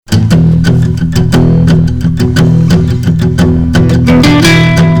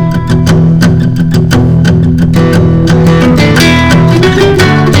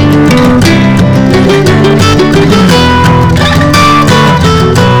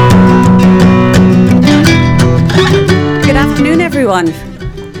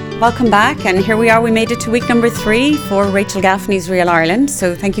everyone. Welcome back, and here we are. We made it to week number 3 for Rachel Gaffney's Real Ireland.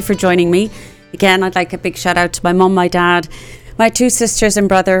 So thank you for joining me. Again, I'd like a big shout out to my mum, my dad, my 2 sisters and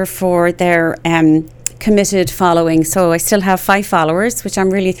brother for their committed following. So I still have 5 followers, which I'm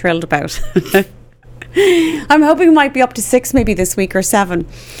really thrilled about. I'm hoping we might be up to 6 maybe this week or 7.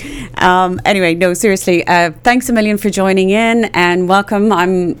 Anyway, no, seriously, thanks a million for joining in and welcome.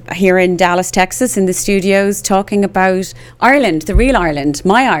 I'm here in Dallas, Texas in the studios talking about Ireland, the real Ireland,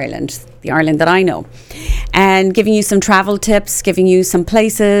 my Ireland, the Ireland that I know, and giving you some travel tips, giving you some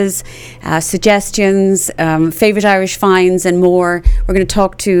places, suggestions, favourite Irish finds and more. We're going to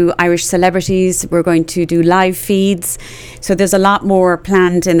talk to Irish celebrities. We're going to do live feeds. So there's a lot more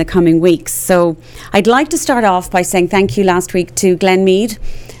planned in the coming weeks. So I'd like to start off by saying thank you last week to Glenn Mead,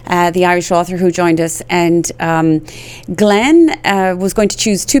 the Irish author who joined us. And Glenn was going to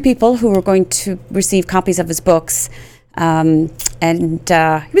choose 2 people who were going to receive copies of his books. And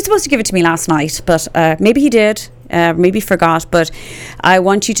he was supposed to give it to me last night, but maybe he did, maybe forgot, but I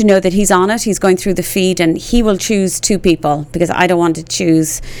want you to know that he's on it. He's going through the feed and he will choose 2 people because I don't want to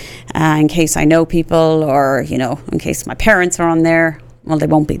choose in case I know people or, you know, in case my parents are on there. Well, they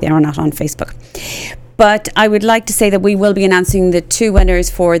won't be. They are not on Facebook. But I would like to say that we will be announcing the 2 winners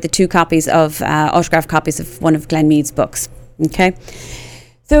for the 2 copies of autographed copies of one of Glenn Mead's books. Okay.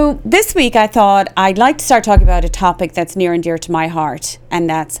 So this week I thought I'd like to start talking about a topic that's near and dear to my heart, and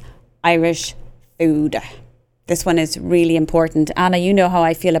that's Irish food. This one is really important. Anna, you know how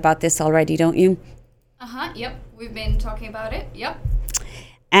I feel about this already, don't you? Yep. We've been talking about it. Yep.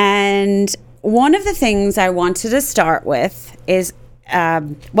 And one of the things I wanted to start with is,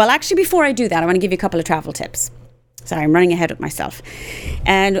 well, actually before I do that, I want to give you a couple of travel tips. Sorry, I'm running ahead with myself.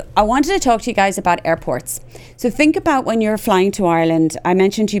 And I wanted to talk to you guys about airports. So think about when you're flying to Ireland. I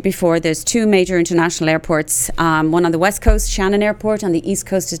mentioned to you before, there's 2 major international airports. One on the west coast, Shannon Airport. On the east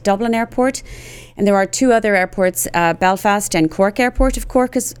coast is Dublin Airport. And there are 2 other airports, Belfast and Cork Airport, of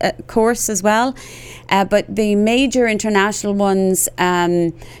course, as well. But the major international ones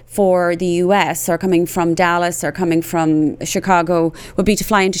for the US are coming from Dallas or coming from Chicago would be to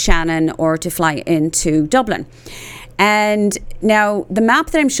fly into Shannon or to fly into Dublin. And now the map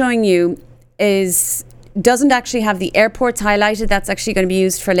that I'm showing you doesn't actually have the airports highlighted. That's actually going to be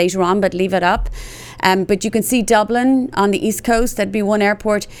used for later on, but leave it up. But you can see Dublin on the east coast, that'd be one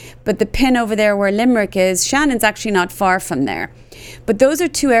airport. But the pin over there where Limerick is, Shannon's actually not far from there. But those are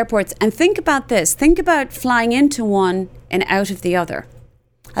 2 airports. And think about this. Think about flying into one and out of the other.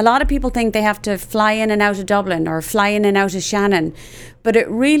 A lot of people think they have to fly in and out of Dublin or fly in and out of Shannon. But it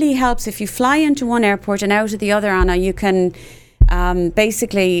really helps if you fly into one airport and out of the other, Anna. You can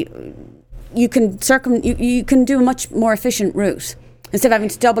basically, you can do a much more efficient route instead of having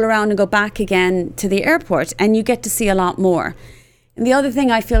to double around and go back again to the airport, and you get to see a lot more. And the other thing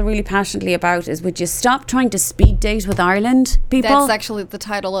I feel really passionately about is, would you stop trying to speed date with Ireland, people? That's actually the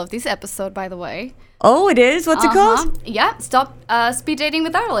title of this episode, by the way. Oh, it is? What's it called? Yeah, stop speed dating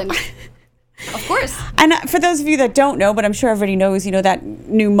with Ireland. Of course. And for those of you that don't know, but I'm sure everybody knows, you know, that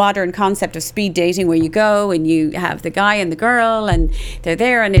new modern concept of speed dating where you go and you have the guy and the girl and they're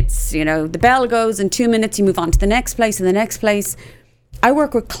there and it's, you know, the bell goes in 2 minutes, you move on to the next place and the next place. I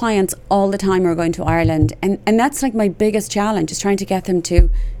work with clients all the time who are going to Ireland, and that's like my biggest challenge, is trying to get them to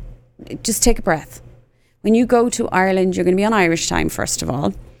just take a breath. When you go to Ireland, you're going to be on Irish time, first of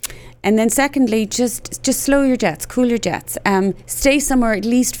all. And then secondly, just slow your jets, cool your jets. Stay somewhere at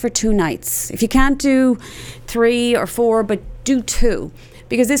least for 2 nights. If you can't do 3 or 4, but do 2.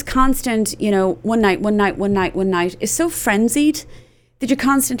 Because this constant, you know, one night is so frenzied that you're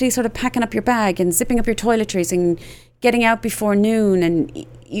constantly sort of packing up your bag and zipping up your toiletries and getting out before noon, and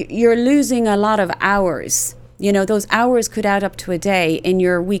you're losing a lot of hours. You know, those hours could add up to a day in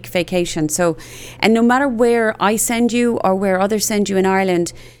your week vacation. So, and no matter where I send you or where others send you in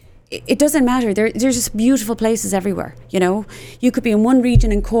Ireland, it doesn't matter. There's just beautiful places everywhere, you know. You could be in one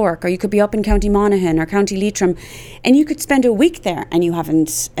region in Cork, or you could be up in County Monaghan or County Leitrim, and you could spend a week there and you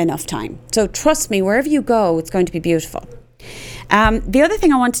haven't enough time. So trust me, wherever you go, it's going to be beautiful. The other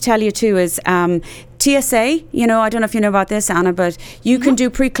thing I want to tell you too is TSA, you know, I don't know if you know about this, Anna, but you can do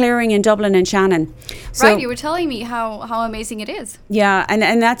pre-clearing in Dublin and Shannon. So, right, you were telling me how amazing it is. Yeah,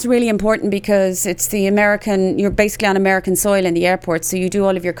 and that's really important because it's the American, you're basically on American soil in the airport, so you do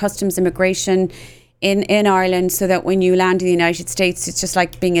all of your customs immigration in Ireland, so that when you land in the United States, it's just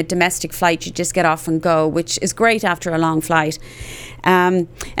like being a domestic flight. You just get off and go, which is great after a long flight. And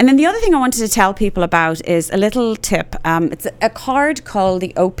then the other thing I wanted to tell people about is a little tip. It's a card called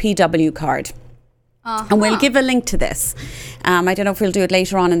the OPW card. And we'll give a link to this. I don't know if we'll do it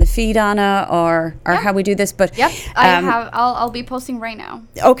later on in the feed, Anna, or how we do this, but yep, I'll be posting right now.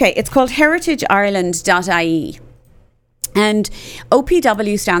 Okay, it's called heritageireland.ie. And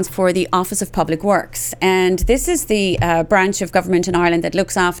OPW stands for the Office of Public Works. And this is the branch of government in Ireland that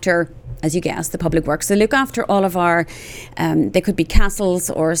looks after, as you guessed, the public works. They look after all of our, they could be castles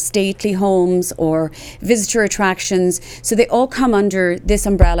or stately homes or visitor attractions. So they all come under this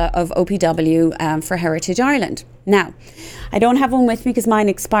umbrella of OPW for Heritage Ireland. Now, I don't have one with me because mine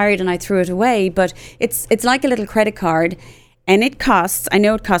expired and I threw it away, but it's like a little credit card. And it costs, I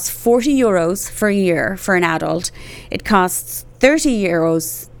know it costs 40 euros for a year for an adult. It costs 30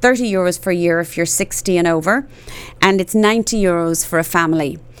 euros for a year if you're 60 and over. And it's 90 euros for a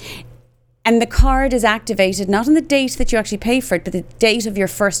family. And the card is activated not on the date that you actually pay for it, but the date of your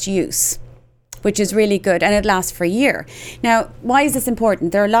first use, which is really good. And it lasts for a year. Now, why is this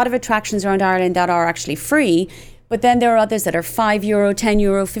important? There are a lot of attractions around Ireland that are actually free, but then there are others that are €5,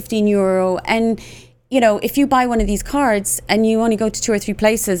 €10, €15. And you know, if you buy one of these cards and you only go to 2 or 3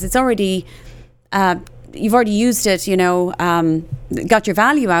 places, it's already, you've already used it, you know, got your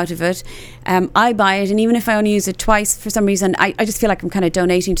value out of it. I buy it, and even if I only use it twice, for some reason, I just feel like I'm kind of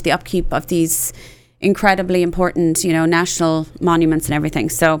donating to the upkeep of these incredibly important, you know, national monuments and everything.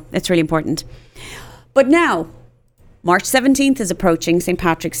 So it's really important. But now, March 17th is approaching, St.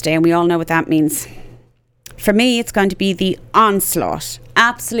 Patrick's Day, and we all know what that means. For me, it's going to be the onslaught,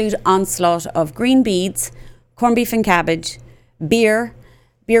 absolute onslaught of green beads, corned beef and cabbage, beer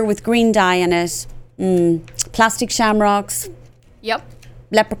with green dye in it, plastic shamrocks, yep,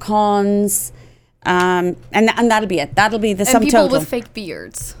 leprechauns, and that'll be it. That'll be the sum total. And people with fake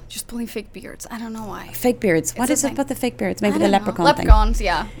beards, just pulling fake beards. I don't know why. Fake beards. What is it about the fake beards? Maybe the leprechaun thing. Leprechauns,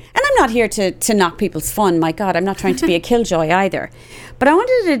 yeah. And I'm not here to knock people's fun. My God, I'm not trying to be a killjoy either. But I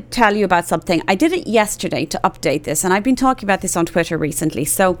wanted to tell you about something. I did it yesterday to update this, and I've been talking about this on Twitter recently.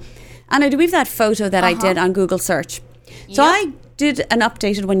 So, Anna, do we have that photo that I did on Google search? So I did an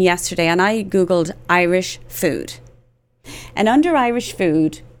updated one yesterday, and I Googled Irish food. And under Irish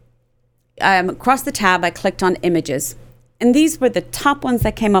food, across the tab, I clicked on images. And these were the top ones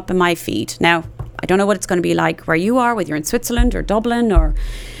that came up in my feed. Now, I don't know what it's going to be like where you are, whether you're in Switzerland or Dublin or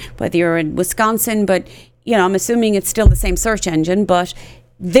whether you're in Wisconsin, but you know, I'm assuming it's still the same search engine, but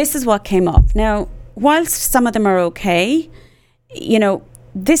this is what came up. Now, whilst some of them are okay, you know,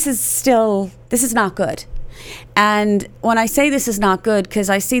 this is not good. And when I say this is not good, because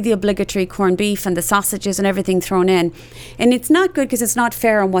I see the obligatory corned beef and the sausages and everything thrown in, and it's not good because it's not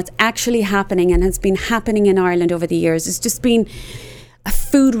fair on what's actually happening and has been happening in Ireland over the years. It's just been a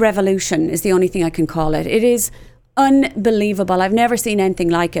food revolution is the only thing I can call it. It is unbelievable. I've never seen anything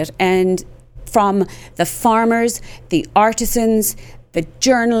like it. And from the farmers, the artisans, the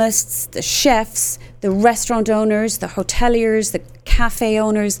journalists, the chefs, the restaurant owners, the hoteliers, the cafe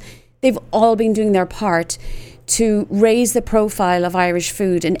owners, they've all been doing their part to raise the profile of Irish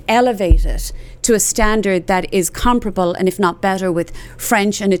food and elevate it to a standard that is comparable and if not better with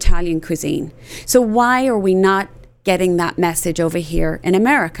French and Italian cuisine. So why are we not getting that message over here in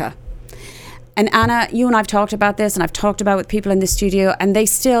America? And Anna, you and I've talked about this, and I've talked about it with people in the studio, and they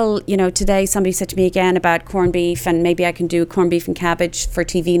still, you know, today somebody said to me again about corned beef, and maybe I can do corned beef and cabbage for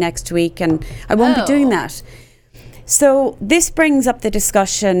TV next week, and I won't be doing that. So this brings up the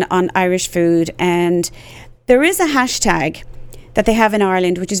discussion on Irish food, and there is a hashtag that they have in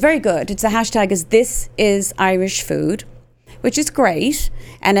Ireland, which is very good. It's the hashtag is This Is Irish Food, which is great,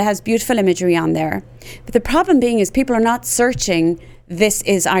 and it has beautiful imagery on there. But the problem being is people are not searching This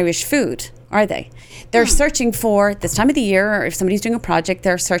Is Irish Food, are they? They're searching for this time of the year, or if somebody's doing a project,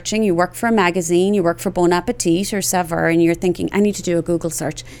 they're searching. You work for a magazine, you work for Bon Appetit or Saveur, and you're thinking, I need to do a Google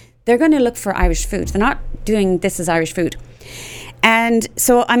search. They're going to look for Irish food. They're not doing This Is Irish Food. And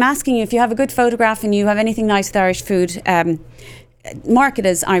so I'm asking you, if you have a good photograph and you have anything nice with Irish food, mark it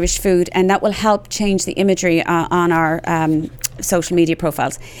as Irish food, and that will help change the imagery on our social media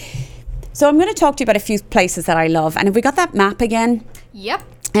profiles. So I'm going to talk to you about a few places that I love. And have we got that map again? Yep.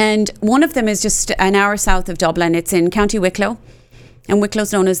 And one of them is just an hour south of Dublin. It's in County Wicklow. And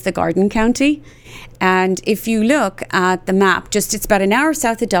Wicklow's known as the Garden County. And if you look at the map, it's about an hour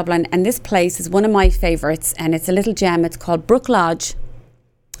south of Dublin. And this place is one of my favourites. And it's a little gem. It's called Brook Lodge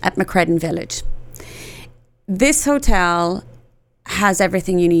at Macreddin Village. This hotel has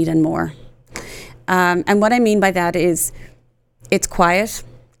everything you need and more. And what I mean by that is it's quiet.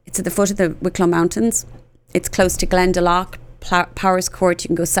 It's at the foot of the Wicklow Mountains. It's close to Glendalough, Powers Court. You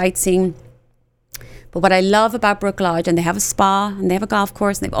can go sightseeing. But what I love about Brook Lodge, and they have a spa and they have a golf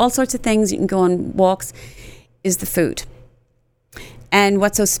course and they have all sorts of things, you can go on walks, is the food. And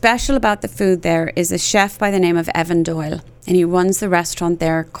what's so special about the food there is a chef by the name of Evan Doyle, and he runs the restaurant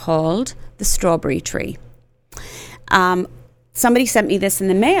there called the Strawberry Tree. Somebody sent me this in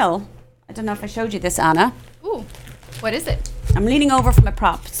the mail. I don't know if I showed you this, Anna. Ooh, what is it? I'm leaning over from a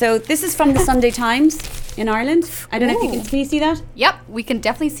prop. So this is from the Sunday Times in Ireland. I don't know if can you see that? Yep, we can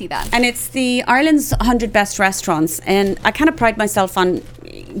definitely see that. And it's the Ireland's 100 best restaurants. And I kind of pride myself on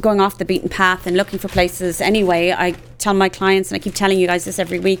going off the beaten path and looking for places anyway. I tell my clients, and I keep telling you guys this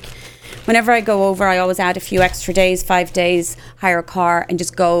every week, whenever I go over, I always add a few extra days, 5 days, hire a car and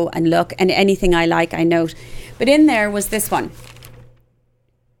just go and look. And anything I like, I note. But in there was this one.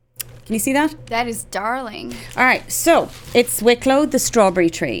 Can you see that? That is darling. All right, so it's Wicklow, the Strawberry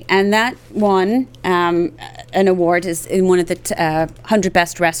Tree, and that won an award is in one of the 100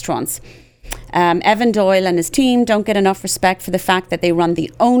 best restaurants. Evan Doyle and his team don't get enough respect for the fact that they run the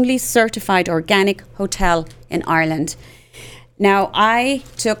only certified organic hotel in Ireland. Now, I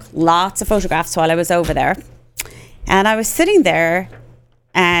took lots of photographs while I was over there, and I was sitting there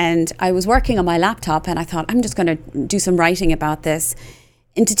and I was working on my laptop, and I thought, I'm just going to do some writing about this.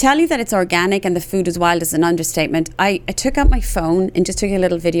 And to tell you that it's organic and the food is wild is an understatement. I took out my phone and just took a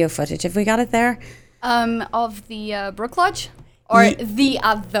little video footage. Have we got it there? Of the Brook Lodge? Or the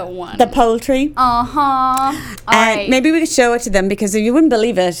other one? The poultry. Uh-huh. All right. Maybe we could show it to them, because you wouldn't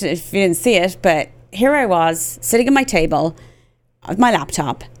believe it if you didn't see it. But here I was sitting at my table with my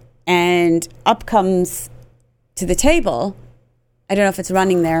laptop, and up comes to the table. I don't know if it's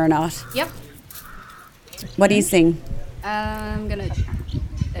running there or not. Yep. What do you think? I'm gonna.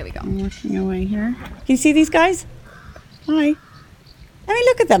 There we go. I'm working away here. Can you see these guys? Hi. I mean,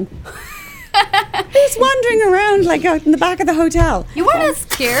 look at them. They're just wandering around like out in the back of the hotel. You weren't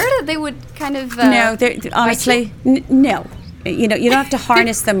scared that they would kind of. No, honestly, no. You know, you don't have to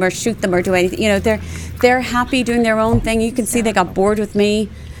harness them or shoot them or do anything. You know, they're happy doing their own thing. You can see they got bored with me.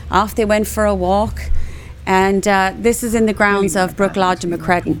 Off they went for a walk. And this is in the grounds of Brook Lodge in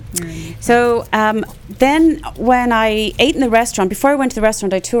Macreddin. So then when I ate in the restaurant, before I went to the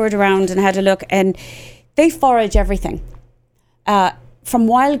restaurant, I toured around and had a look, and they forage everything. From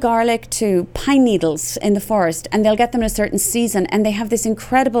wild garlic to pine needles in the forest, and they'll get them in a certain season, and they have this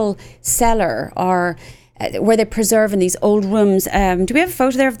incredible cellar or where they preserve in these old rooms. Do we have a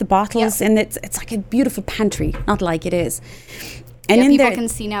photo there of the bottles? Yep. And it's like a beautiful pantry, not like it is. And yeah, in people there, can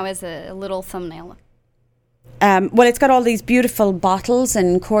see now as a little thumbnail. Well, it's got all these beautiful bottles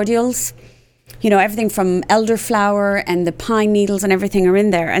and cordials. You know, everything from elderflower and the pine needles and everything are in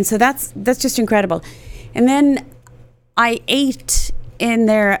there. And so that's just incredible. And then I ate in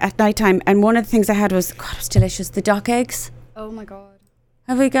there at nighttime, and one of the things I had was, God, it was delicious, the duck eggs. Oh my God.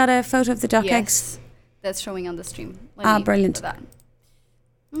 Have we got a photo of the duck eggs? Yes, that's showing on the stream. Brilliant.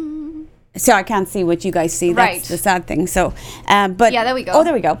 So I can't see what you guys see. That's right. The sad thing. So, but yeah, there we go. Oh,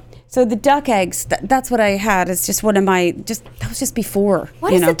 there we go. So the duck eggs, that's what I had. It's just one of my, that was just before.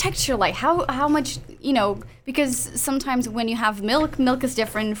 What is the texture like? How much, because sometimes when you have milk is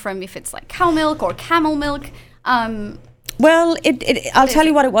different from if it's like cow milk or camel milk. Well, I'll tell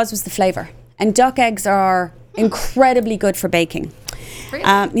you what it was the flavour. And duck eggs are incredibly good for baking. Really?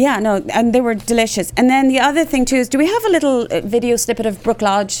 And they were delicious. And then the other thing too is, do we have a little video snippet of Brook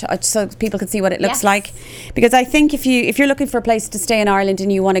Lodge so people can see what it looks like? Because I think if you're looking for a place to stay in Ireland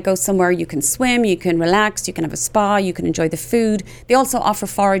and you want to go somewhere, you can swim, you can relax, you can have a spa, you can enjoy the food. They also offer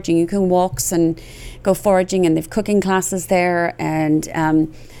foraging. You can walks and go foraging, and they've cooking classes there,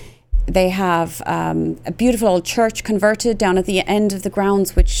 and they have a beautiful old church converted down at the end of the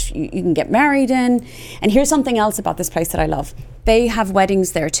grounds, which you can get married in. And here's something else about this place that I love. They have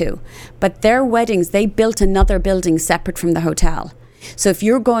weddings there too. But their weddings, they built another building separate from the hotel. So if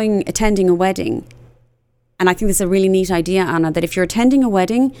you're attending a wedding, and I think this is a really neat idea, Anna, that if you're attending a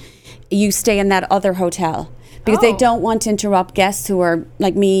wedding, you stay in that other hotel. Because they don't want to interrupt guests who are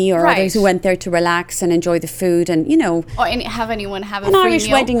like me or others who went there to relax and enjoy the food and, Or have anyone have a free Irish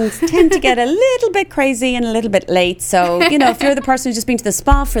meal. weddings tend to get a little bit crazy and a little bit late. So, if you're the person who's just been to the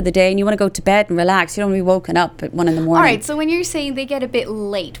spa for the day and you want to go to bed and relax, you don't want to be woken up at 1 a.m. All right, so when you're saying they get a bit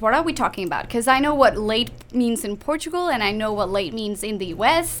late, what are we talking about? Because I know what late means in Portugal and I know what late means in the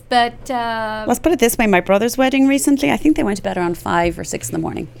US, but... Let's put it this way. My brother's wedding recently, I think they went to bed around 5 or 6 in the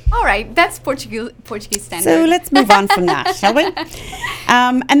morning. All right, that's Portuguese standard. So let's move on from that, shall we?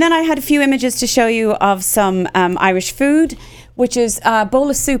 And then I had a few images to show you of some Irish food, which is a bowl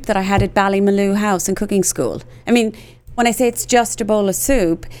of soup that I had at Ballymaloe House and Cooking School. I mean, when I say it's just a bowl of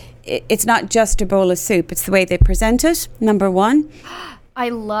soup, it's not just a bowl of soup. It's the way they present it, number one. I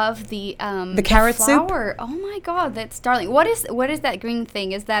love the carrot flour. soup. Oh my God, that's darling. What is that green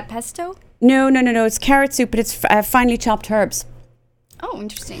thing? Is that pesto? No. It's carrot soup, but it's finely chopped herbs. Oh,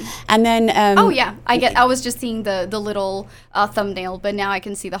 interesting. And then oh yeah, I was just seeing the little thumbnail, but now I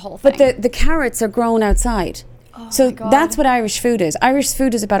can see the whole thing. But the carrots are grown outside. Oh So my God. that's what Irish food is. Irish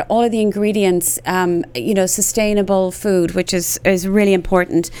food is about all of the ingredients, sustainable food, which is really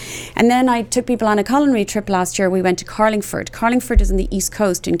important. And then I took people on a culinary trip last year. We went to Carlingford. Carlingford is on the east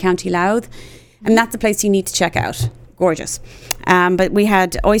coast in County Louth, and that's a place you need to check out. Gorgeous. But we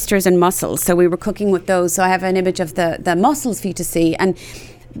had oysters and mussels, so we were cooking with those. So I have an image of the mussels for you to see. And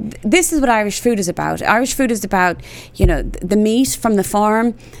this is what Irish food is about. Irish food is about, the meat from the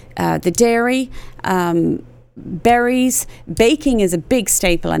farm, the dairy, berries. Baking is a big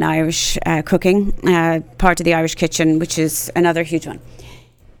staple in Irish cooking, part of the Irish kitchen, which is another huge one.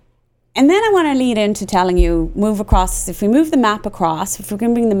 And then I want to lead into telling you, if we move the map across, if we're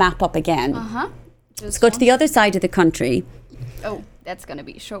going to bring the map up again, let's go to the other side of the country. Oh, that's going to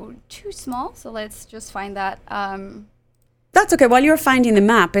be too small, so let's just find that. That's okay. While you're finding the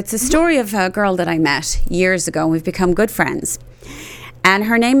map, it's a story of a girl that I met years ago, and we've become good friends. And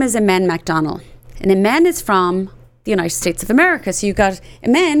her name is Emen MacDonald. And Emen is from the United States of America. So you got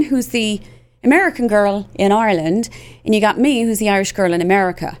Emen, who's the American girl in Ireland, and you got me, who's the Irish girl in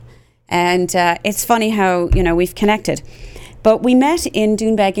America. And it's funny how, we've connected. But we met in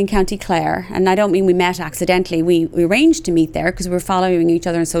Doonbeg in County Clare, and I don't mean we met accidentally. We arranged to meet there because we were following each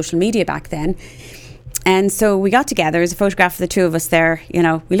other on social media back then. And so we got together. There's a photograph of the two of us there.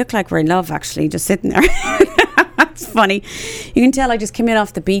 We look like we're in love, actually, just sitting there. That's funny. You can tell I just came in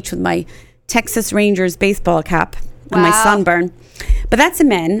off the beach with my Texas Rangers baseball cap and my sunburn. But that's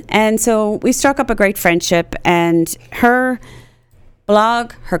Emen. And so we struck up a great friendship, and her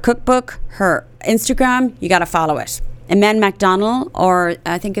blog, her cookbook, her Instagram, you got to follow it. Emen MacDonald, or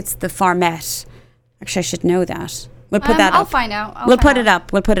I think it's the Farmette. Actually, I should know that. We'll put that up. I'll find out. We'll put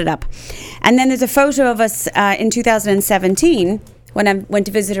it up. And then there's a photo of us in 2017 when I went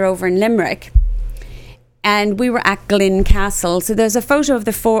to visit her over in Limerick. And we were at Glynn Castle. So there's a photo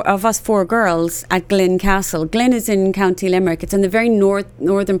of us four girls at Glynn Castle. Glynn is in County Limerick. It's in the very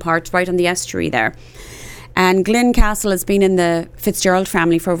northern part, right on the estuary there. And Glynn Castle has been in the Fitzgerald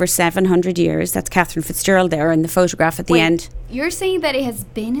family for over 700 years. That's Catherine Fitzgerald there in the photograph at the end. You're saying that it has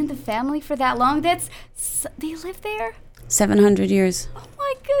been in the family for that long? They live there? 700 years. Oh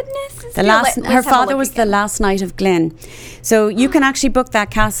my goodness. Her father was the last knight of Glynn. So you can actually book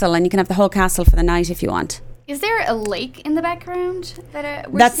that castle, and you can have the whole castle for the night if you want. Is there a lake in the background that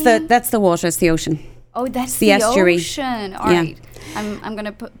that's the water, it's the ocean. Oh, that's the estuary. Ocean. All right. I'm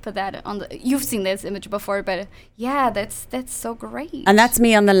gonna put that on the. You've seen this image before, but that's so great. And that's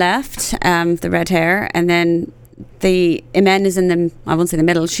me on the left, the red hair, and then the Emen is in the, I won't say the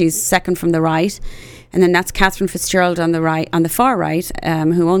middle. She's second from the right, and then that's Catherine Fitzgerald on the right, on the far right,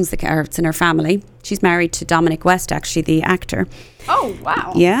 who owns the car. It's in her family. She's married to Dominic West, actually, the actor. Oh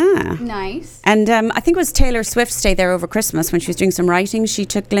wow! Yeah, nice. And I think it was Taylor Swift stayed there over Christmas when she was doing some writing. She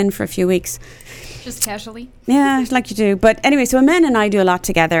took Glynn for a few weeks. Just casually. Yeah, like you do. But anyway, so Emen and I do a lot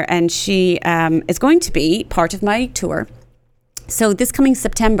together, and she is going to be part of my tour. So this coming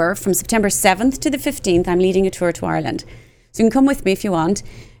September, from September 7th to the 15th, I'm leading a tour to Ireland. So you can come with me if you want.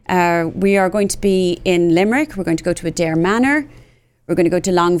 We are going to be in Limerick. We're going to go to Adare Manor. We're going to go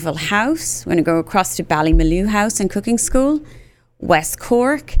to Longville House. We're going to go across to Ballymaloe House and Cooking School, West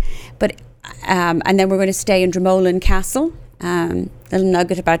Cork. And then we're going to stay in Dromoland Castle. Little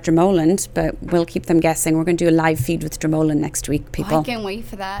nugget about Dromoland, but we'll keep them guessing. We're going to do a live feed with Dromoland next week, people. I can't wait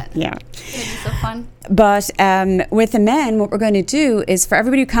for that. Yeah. It'll be so fun. But with Emen, what we're going to do is, for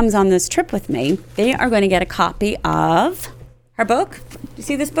everybody who comes on this trip with me, they are going to get a copy of her book. Do you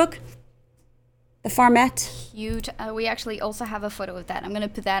see this book? The Farmette. Huge. We actually also have a photo of that. I'm going to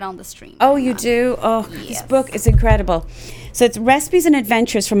put that on the stream. Oh, you do? Oh, yes. This book is incredible. So it's recipes and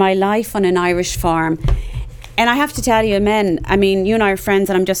adventures from my life on an Irish farm. And I have to tell you, Emen, I mean, you and I are friends,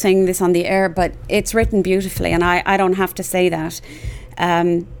 and I'm just saying this on the air, but it's written beautifully, and I don't have to say that.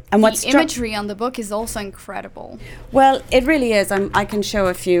 And the imagery on the book is also incredible. Well, it really is. I can show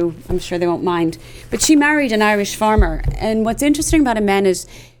a few. I'm sure they won't mind. But she married an Irish farmer. And what's interesting about Emen is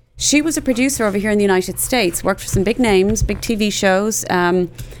she was a producer over here in the United States, worked for some big names, big TV shows,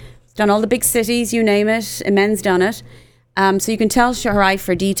 done all the big cities, you name it. Emen's done it. So you can tell her eye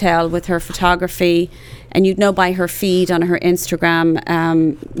for detail with her photography, and you'd know by her feed on her Instagram,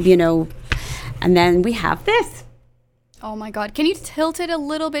 and then we have this. Oh my God. Can you tilt it a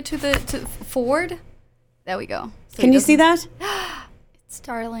little bit to forward? There we go. So can you see that? It's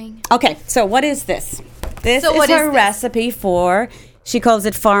darling. Okay, so what is this? This is her recipe for, she calls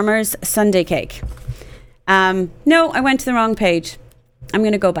it Farmer's Sunday Cake. No, I went to the wrong page. I'm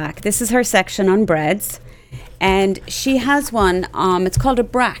going to go back. This is her section on breads. And she has one, it's called a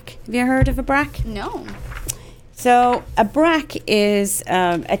brack. Have you heard of a brack? No. So a brack is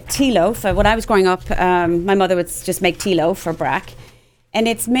a tea loaf. When I was growing up, my mother would just make tea loaf for brack. And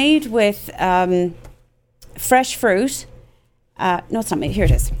it's made with fresh fruit. No, it's not made. Here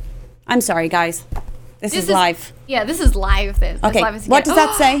it is. I'm sorry, guys. This is live. Yeah, this is live. This okay, live what does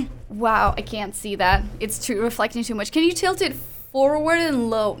that say? Wow, I can't see that. It's reflecting too much. Can you tilt it forward and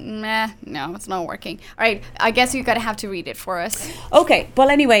low? Nah, no, it's not working. All right, I guess you're going to have to read it for us. Okay, well,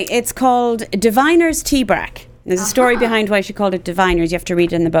 anyway, it's called Diviner's Tea Brack. There's a story behind why she called it Diviner's. You have to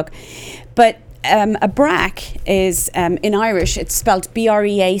read it in the book. But a brack is, in Irish, it's spelled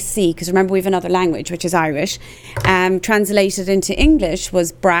B-R-E-A-C, because remember we have another language, which is Irish. Translated into English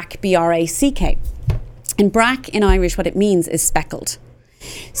was brack, B-R-A-C-K. And brack in Irish, what it means is speckled.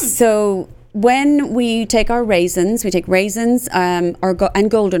 So when we take our raisins, we take raisins and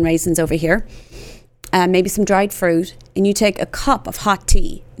golden raisins over here, maybe some dried fruit, and you take a cup of hot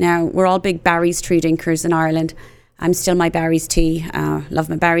tea. Now, we're all big Barry's tea drinkers in Ireland. I'm still my Barry's tea. Love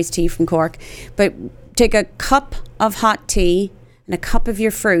my Barry's tea from Cork. But take a cup of hot tea and a cup of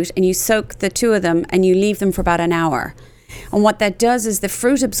your fruit, and you soak the two of them and you leave them for about an hour. And what that does is the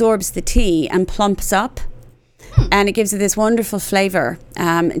fruit absorbs the tea and plumps up. And it gives it this wonderful flavour,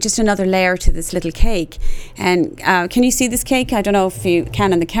 just another layer to this little cake. And can you see this cake? I don't know if you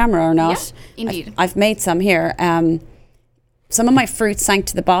can on the camera or not. Yeah, indeed. I've made some here. Some of my fruit sank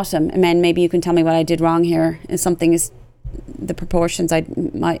to the bottom, and then maybe you can tell me what I did wrong here. If something is the proportions, I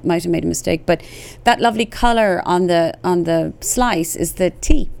might have made a mistake. But that lovely colour on the slice is the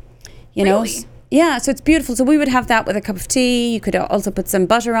tea. You know. Yeah, so it's beautiful. So we would have that with a cup of tea. You could also put some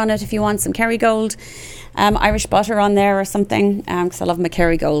butter on it if you want, some Kerrygold, Irish butter on there or something, because I love my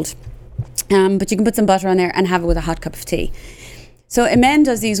Kerrygold. But you can put some butter on there and have it with a hot cup of tea. So Imen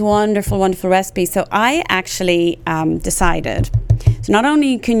does these wonderful, wonderful recipes. So I actually decided, so not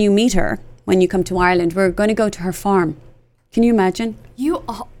only can you meet her when you come to Ireland, we're going to go to her farm. Can you imagine?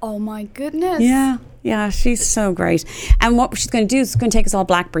 Oh my goodness. Yeah, she's so great. And what she's going to do is going to take us all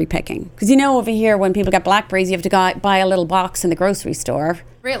blackberry picking. Because you know over here when people get blackberries, you have to buy a little box in the grocery store.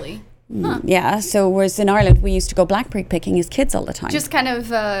 Really? Yeah, so whereas in Ireland we used to go blackberry picking as kids all the time. Just kind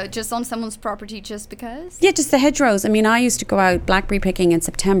of just on someone's property just because? Yeah, just the hedgerows. I mean, I used to go out blackberry picking in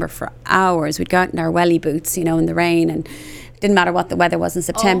September for hours. We'd go out in our welly boots, you know, in the rain, and didn't matter what the weather was in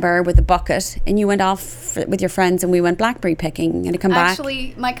September with a bucket, and you went off with your friends and we went blackberry picking and to come back.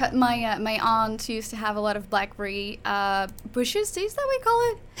 Actually, my aunt used to have a lot of blackberry bushes. Is that what we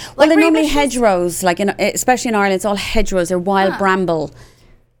call it? Well, they're normally hedgerows, like especially in Ireland, it's all hedgerows. They're wild bramble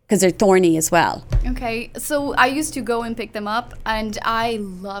because they're thorny as well. Okay, so I used to go and pick them up, and I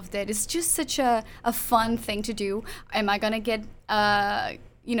loved it. It's just such a fun thing to do. Am I gonna get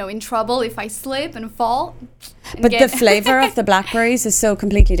in trouble if I slip and fall? But the flavour of the blackberries is so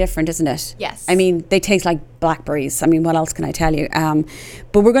completely different, isn't it? Yes. I mean, they taste like blackberries. I mean, what else can I tell you?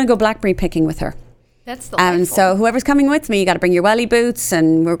 But we're going to go blackberry picking with her. That's delightful. And so whoever's coming with me, you got to bring your welly boots,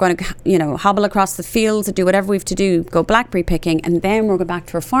 and we're going to, hobble across the fields and do whatever we have to do, go blackberry picking, and then we'll go back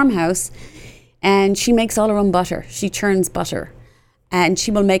to her farmhouse, and she makes all her own butter. She churns butter. And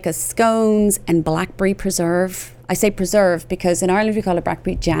she will make us scones and blackberry preserve. I say preserve because in Ireland we call it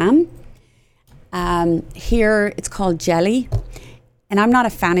blackberry jam. Here it's called jelly. And I'm not a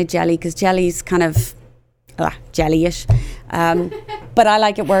fan of jelly because jelly's kind of jelly-ish. But I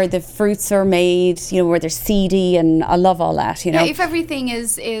like it where the fruits are made, where they're seedy, and I love all that, Yeah, if everything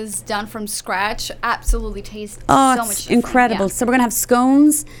is done from scratch, absolutely tastes so much it's incredible. Yeah. So we're going to have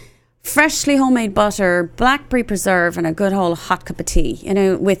scones, freshly homemade butter, blackberry preserve, and a good whole hot cup of tea,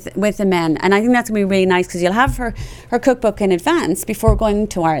 with Imen. And I think that's going to be really nice because you'll have her cookbook in advance before going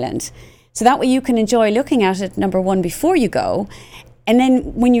to Ireland. So that way you can enjoy looking at it, number one, before you go. And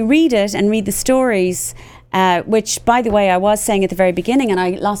then when you read it and read the stories, which, by the way, I was saying at the very beginning, and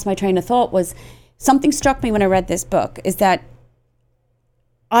I lost my train of thought, was something struck me when I read this book, is that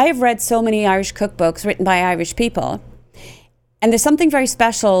I have read so many Irish cookbooks written by Irish people. And there's something very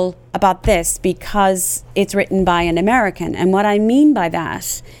special about this because it's written by an American. And what I mean by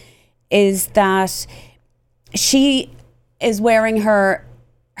that is that she is wearing her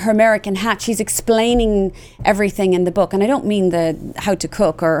American hat. She's explaining everything in the book. And I don't mean the how to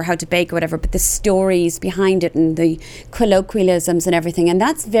cook or how to bake or whatever, but the stories behind it and the colloquialisms and everything. And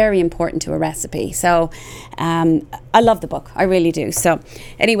that's very important to a recipe. So I love the book. I really do. So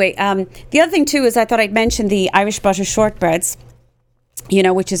anyway, the other thing too is I thought I'd mention the Irish butter shortbreads,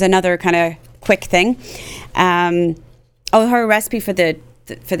 which is another kind of quick thing. Her recipe for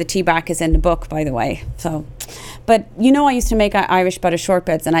the tea brack is in the book, by the way. So, but I used to make Irish butter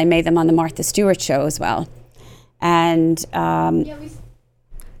shortbreads, and I made them on the Martha Stewart show as well. And Yeah,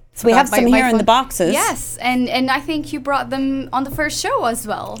 so we have my- some my here in the phone. boxes. Yes, and I think you brought them on the first show as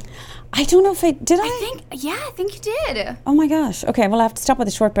well. I don't know if I did. I think you did. Oh my gosh. Okay, well I have to stop with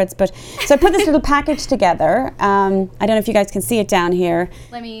the shortbreads. But so I put this little package together. I don't know if you guys can see it down here.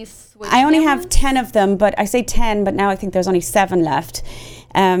 Let me switch. I only have cameras. 10 of them, but I say 10, but now I think there's only 7 left.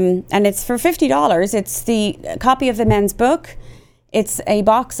 And it's for $50. It's the copy of the men's book. It's a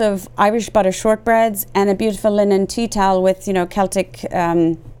box of Irish butter shortbreads and a beautiful linen tea towel with, Celtic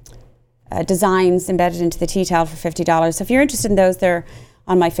designs embedded into the tea towel for $50. So if you're interested in those, they're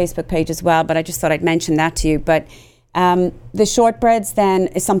on my Facebook page as well, but I just thought I'd mention that to you. But the shortbreads then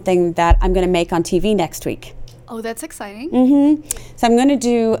is something that I'm going to make on TV next week. Oh, that's exciting. So I'm going to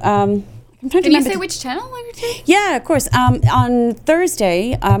do... I'm trying to Can you remember say the- which channel you're doing? Yeah, of course. On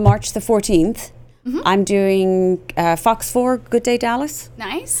Thursday, March the 14th, I'm doing Fox 4, Good Day Dallas.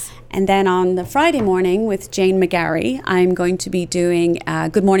 Nice. And then on the Friday morning with Jane McGarry, I'm going to be doing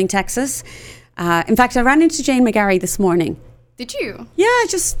Good Morning Texas. In fact, I ran into Jane McGarry this morning. Did you? Yeah, I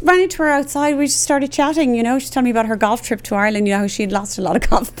just ran into her outside. We just started chatting, She's telling me about her golf trip to Ireland, how she had lost a lot of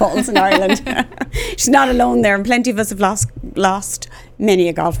golf balls in Ireland. She's not alone there, and plenty of us have lost many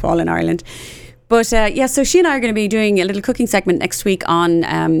a golf ball in Ireland. But so she and I are going to be doing a little cooking segment next week on,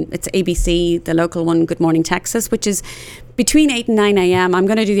 it's ABC, the local one, Good Morning Texas, which is between 8 and 9 a.m. I'm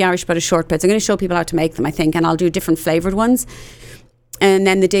going to do the Irish butter shortbreads. I'm going to show people how to make them, I think, and I'll do different flavoured ones. And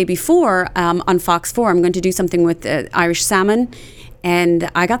then the day before, on Fox 4, I'm going to do something with Irish salmon. And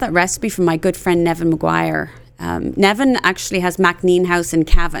I got that recipe from my good friend Nevin Maguire. Nevin actually has Macneen House in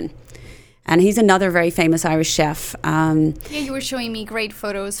Cavan. And he's another very famous Irish chef. Yeah, you were showing me great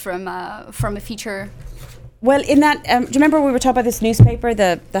photos from a feature. Well, in that, do you remember we were talking about this newspaper,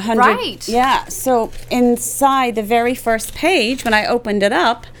 the 100? Right. Yeah, so inside the very first page, when I opened it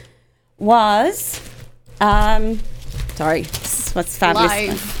up, was, sorry, this is what's fabulous.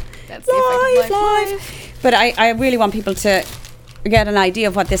 Live. Let's see if I can Live. But I really want people to get an idea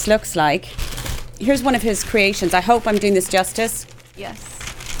of what this looks like. Here's one of his creations. I hope I'm doing this justice. Yes.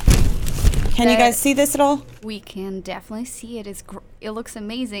 Can you guys see this at all? We can definitely see it. It looks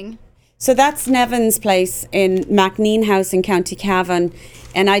amazing. So that's Nevin's place in Macneen House in County Cavan.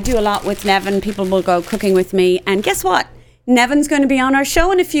 And I do a lot with Nevin. People will go cooking with me. And guess what? Nevin's going to be on our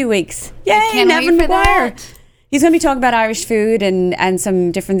show in a few weeks. Yay, can't Nevin wait for Maguire. that. He's going to be talking about Irish food and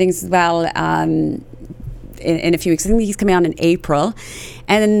some different things as well in a few weeks. I think he's coming on in April.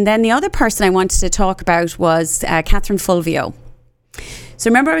 And then the other person I wanted to talk about was Catherine Fulvio. So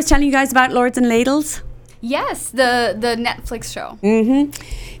remember I was telling you guys about Lords and Ladles? Yes, the Netflix show.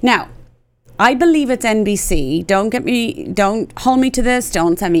 Now, I believe it's NBC. Don't hold me to this.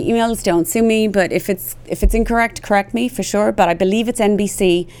 Don't send me emails. Don't sue me. But if it's incorrect, correct me for sure. But I believe it's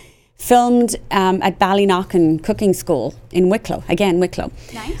NBC. Filmed at Ballyknocken Cooking School in Wicklow. Again, Wicklow.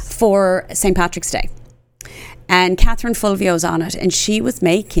 Nice. For St. Patrick's Day. And Catherine Fulvio's on it. And she was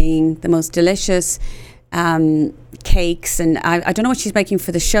making the most delicious cakes. And I don't know what she's making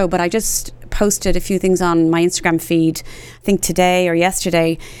for the show, but I just posted a few things on my Instagram feed. I think today or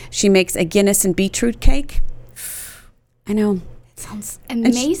yesterday. She makes a Guinness and beetroot cake. I know. Sounds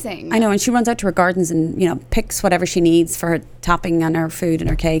amazing. I know, and she runs out to her gardens and picks whatever she needs for her topping on her food and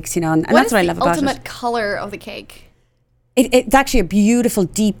her cakes, and that's what I love about it. What is the ultimate color of the cake? It's actually a beautiful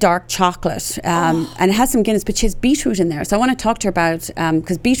deep dark chocolate, and it has some Guinness, but she has beetroot in there. So I want to talk to her about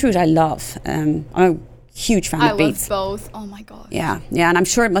because beetroot I love. I'm a huge fan of beets. I love both. Oh my god. Yeah, and I'm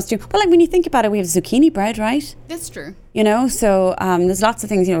sure it must do. Well, like when you think about it, we have zucchini bread, right? That's true. So there's lots of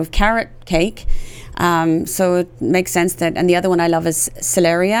things. With carrot cake. So it makes sense that, and the other one I love is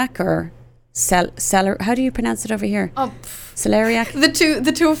celeriac or how do you pronounce it over here? Oh, celeriac.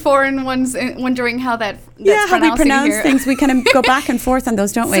 The two foreign ones, wondering how that's how we pronounce here. things. We kind of go back and forth on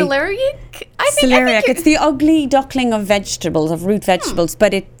those, don't we? Celeriac? Celeriac. It's the ugly duckling of vegetables, of root vegetables,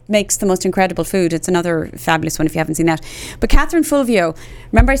 but it makes the most incredible food. It's another fabulous one if you haven't seen that. But Catherine Fulvio,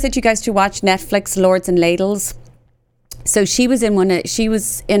 remember I said you guys to watch Netflix Lords and Ladles? So she was in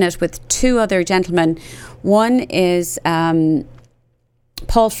it with two other gentlemen. One is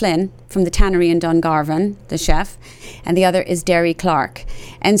Paul Flynn from the Tannery in Dungarvan, the chef, and the other is Derry Clark.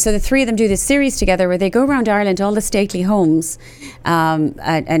 And so the three of them do this series together where they go around Ireland to all the stately homes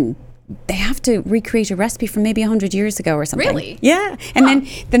and they have to recreate a recipe from maybe 100 years ago or something. Really? Yeah. And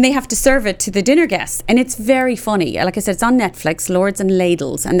then they have to serve it to the dinner guests. And it's very funny. Like I said, it's on Netflix, Lords and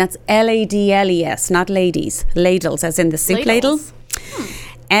Ladles. And that's Ladles, not ladies. Ladles, as in the soup ladle.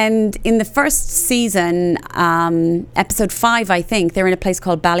 And in the first season, episode 5, I think, they're in a place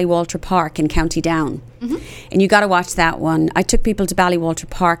called Ballywalter Park in County Down. And you got to watch that one. I took people to Ballywalter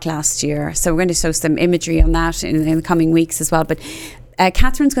Park last year, so we're going to show some imagery on that in the coming weeks as well. But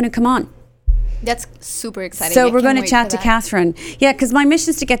Catherine's going to come on. That's super exciting. So we're going to chat to Catherine. Yeah, because my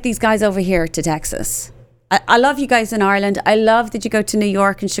mission is to get these guys over here to Texas. I love you guys in Ireland. I love that you go to New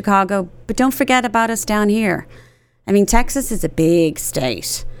York and Chicago, but don't forget about us down here. I mean, Texas is a big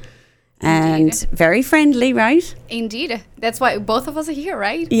state. And very friendly, right? Indeed. That's why both of us are here,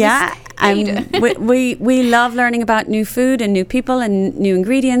 right? Yeah. We love learning about new food and new people and new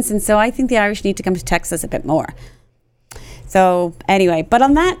ingredients. And so I think the Irish need to come to Texas a bit more. So anyway, but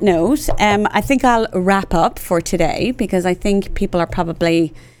on that note, I think I'll wrap up for today because I think people are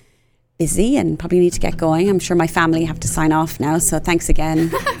probably busy and probably need to get going. I'm sure my family have to sign off now. So thanks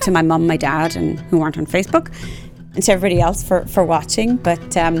again to my mum, my dad, and who aren't on Facebook, and to everybody else for watching.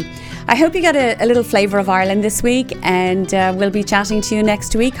 But I hope you got a little flavour of Ireland this week, and we'll be chatting to you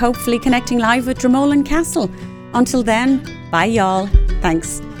next week, hopefully connecting live with Dromoland Castle. Until then, bye y'all.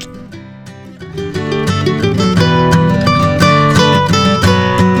 Thanks.